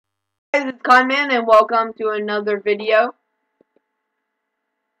Guys, it's Conman and welcome to another video.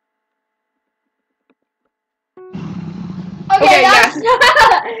 Okay, guys.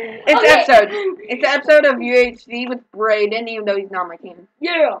 It's an episode of UHC with Braden, even though he's not my team.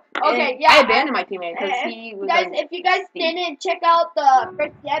 Yeah. Okay, And yeah. I abandoned my teammate because he was guys, if you guys didn't check out the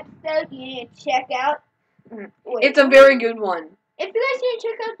first episode, you need to check out. It's a very good one. If you guys didn't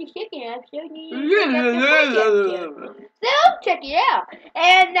check out the second episode, you need to check out the first episode. So check it out.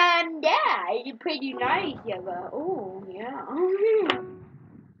 And yeah, it's pretty nice. Yeah, oh yeah.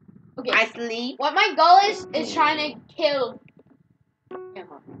 Okay. I sleep. What my goal is trying to kill.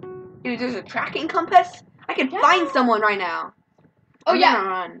 Dude, there's a tracking compass. I can find someone right now. Oh yeah.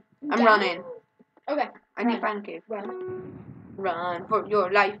 Run. I'm running. Okay. I need to find a cave. Run for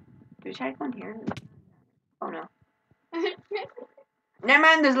your life. Dude, should I go in here? Oh no. Never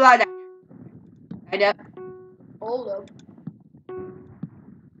mind, there's a lot of that. Hold up.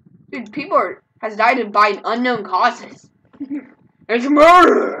 Dude, people has died by unknown causes. It's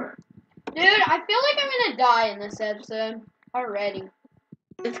murder! Dude, I feel like I'm gonna die in this episode already.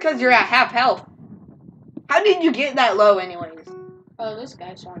 It's because you're at half health. How did you get that low anyways? Oh, this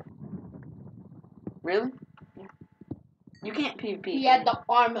guy's on. Really? Yeah. You can't PvP. He had the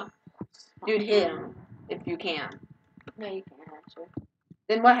armor. Dude, hit him. If you can. No, you can't actually.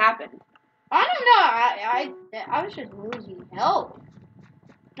 Then what happened? I don't know. I was just losing health.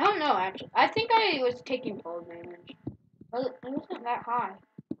 I don't know actually. I think I was taking fall damage. It wasn't that high.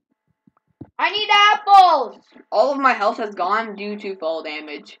 I need apples! All of my health has gone due to fall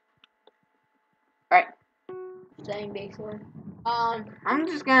damage. Alright. Same basically. I'm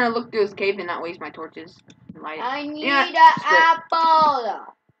just gonna look through this cave and not waste my torches. And light it. I need an apple!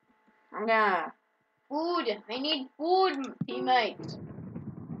 I'm gonna... Food! I need food, teammates.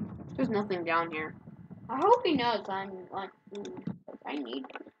 There's nothing down here. I hope he knows I want food. I need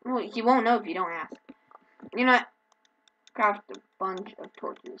food. Well, he won't know if you don't ask. You know what? Craft a bunch of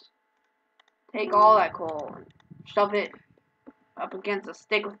torches. Take all that coal and shove it up against a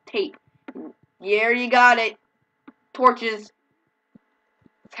stick with tape. And there you got it. Torches.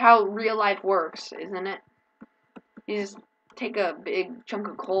 That's how real life works, isn't it? You just take a big chunk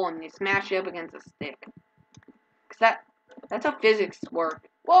of coal and you smash it up against a stick. Cause that's how physics work.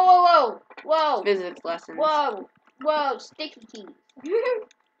 Whoa, whoa, whoa, whoa. Physics lessons. Whoa, whoa, sticky keys.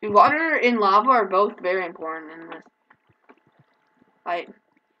 Dude, water and lava are both very important in this. Like,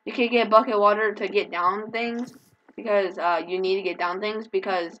 you can get a bucket of water to get down things, because, you need to get down things,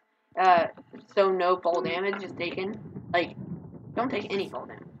 because, so no fall damage is taken. Like, don't take any fall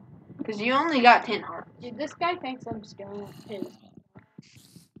damage. Because you only got 10 hearts. Dude, this guy thinks I'm stealing his.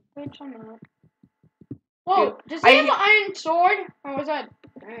 Which I'm not. Whoa, Dude, does he have an iron sword? Or was that?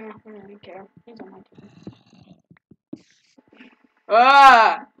 I don't care. He's on my team.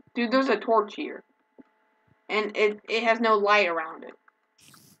 Ah! Dude, there's a torch here. And it has no light around it.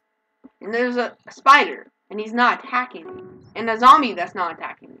 And there's a spider. And he's not attacking me. And a zombie that's not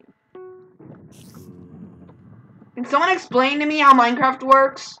attacking me. Can someone explain to me how Minecraft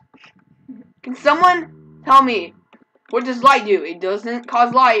works? Can someone tell me, what does light do? It doesn't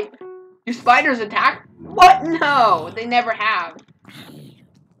cause light. Do spiders attack? What? No, they never have.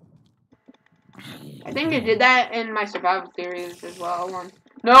 I think I did that in my survival series as well once.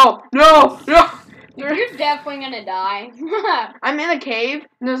 No! You're definitely gonna die. I'm in a cave,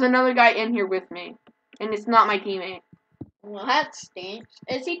 and there's another guy in here with me. And it's not my teammate. Well, that stinks.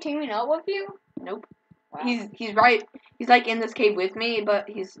 Is he teaming up with you? Nope. Wow. He's right. He's like in this cave with me, but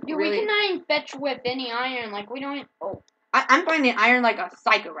he's Dude, really... we cannot even fetch with any iron. Like, we don't... Oh. I'm finding iron like a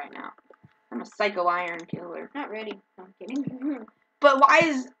psycho right now. I'm a psycho iron killer. Not ready. No, I'm kidding. But why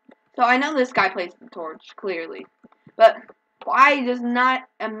is... So I know this guy plays the torch, clearly. But why does not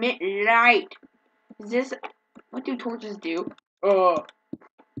emit light? Is this... What do torches do?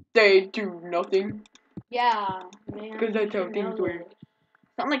 They do nothing. Yeah, man. Because that's how things work.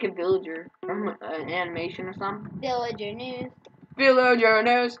 Sound like a villager from an animation or something. Villager news. Villager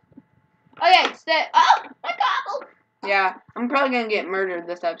news. Okay, oh, my God. Yeah, I'm probably gonna get murdered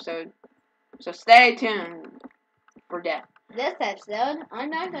this episode. So stay tuned for death. This episode, I'm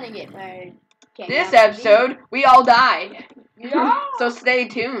not gonna get murdered. This episode, we all die. Yeah. So stay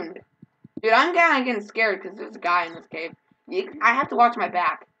tuned. Dude, I'm kind of getting scared because there's a guy in this cave. I have to watch my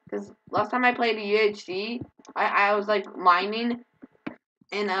back. Because last time I played a UHC, I was like mining.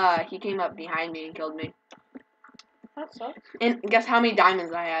 And he came up behind me and killed me. That sucks. And guess how many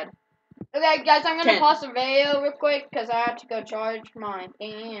diamonds I had? Okay, guys, I'm gonna 10. pause the video real quick because I have to go charge my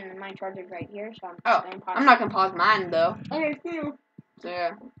thing, and my charger's right here. So I'm not gonna pause mine though. Okay, see you. So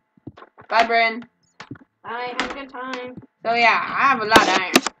yeah. Bye, Braden. Bye. Have a good time. So yeah, I have a lot of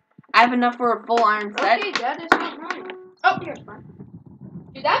iron. I I have enough for a full iron set. Okay, that is not mine. Oh, here's mine.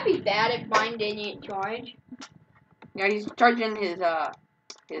 Dude, that'd be bad if mine didn't charge. Yeah, he's charging his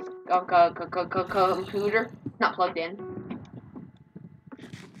computer. Not plugged in.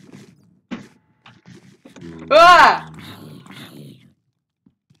 Ah!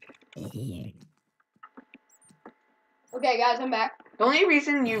 Okay, guys, I'm back. The only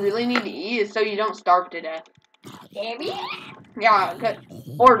reason you really need to eat is so you don't starve to death. Damn it. Yeah,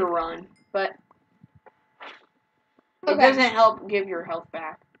 or to run, but it Okay. doesn't help give your health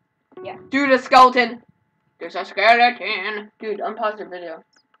back. Yeah. Dude, a skeleton. There's a skeleton. Dude, unpause the video.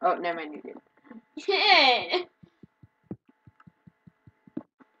 Oh, never mind, you did.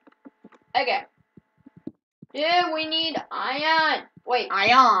 Okay. Dude, we need iron. Wait.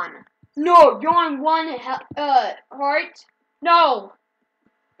 Ion. No, you're on one heart. No.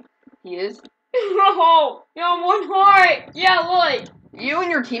 He is. No, you're on one heart. Yeah, look. You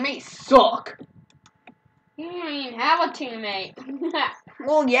and your teammates suck. You don't even have a teammate.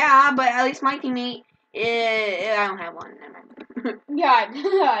 Well, yeah, but at least my teammate. I don't have one. Never mind. Yeah,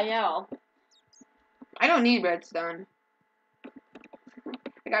 I know. I don't need redstone.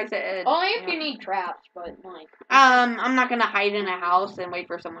 Like I said. Only if you need traps, but like. I'm not gonna hide in a house and wait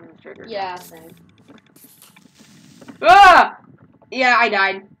for someone to trigger. Yeah, same. Ah! Yeah, I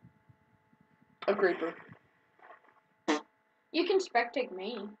died. A creeper. You can spectate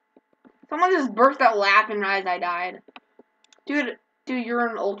me. Someone just burst out laughing as I died. Dude, you're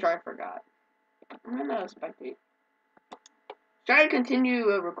an ultra, I forgot. I'm gonna spectate. Should I continue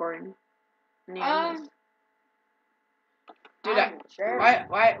recording? Dude, sure. Why,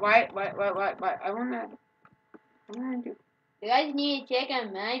 I wanna do. You guys need to check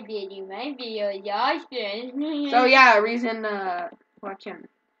out my video. My video is awesome. So yeah, reason watch him.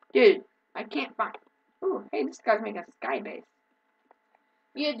 Dude, I can't find. Ooh, hey, this guy's making a sky base.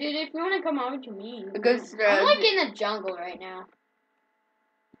 Yeah, dude, if you wanna come over to me. Because I'm like in the jungle right now.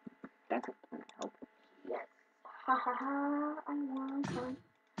 That's gonna help. Yes. Ha ha ha, I want fun.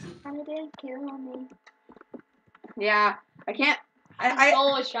 How did they kill me? Yeah, I can't. I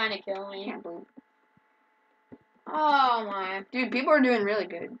always trying to kill I me. can't believe. Oh my. Dude, people are doing really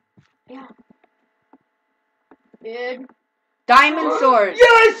good. Yeah. Dude. Diamond sword.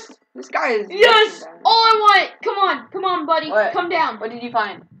 Yes! This guy is. Yes! All I want! Come on, buddy. What? Come down. What did you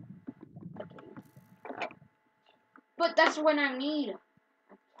find? But that's what I need.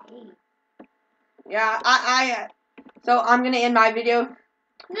 Okay. Yeah, so I'm gonna end my video.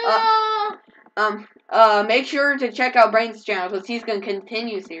 No! Make sure to check out Braden's channel because he's gonna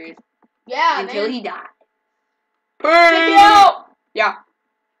continue series Yeah, until man. he dies. Check it out! Yeah.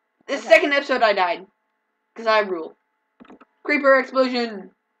 This second episode I died. Because I rule. Creeper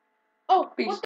explosion. Oh, Peace. what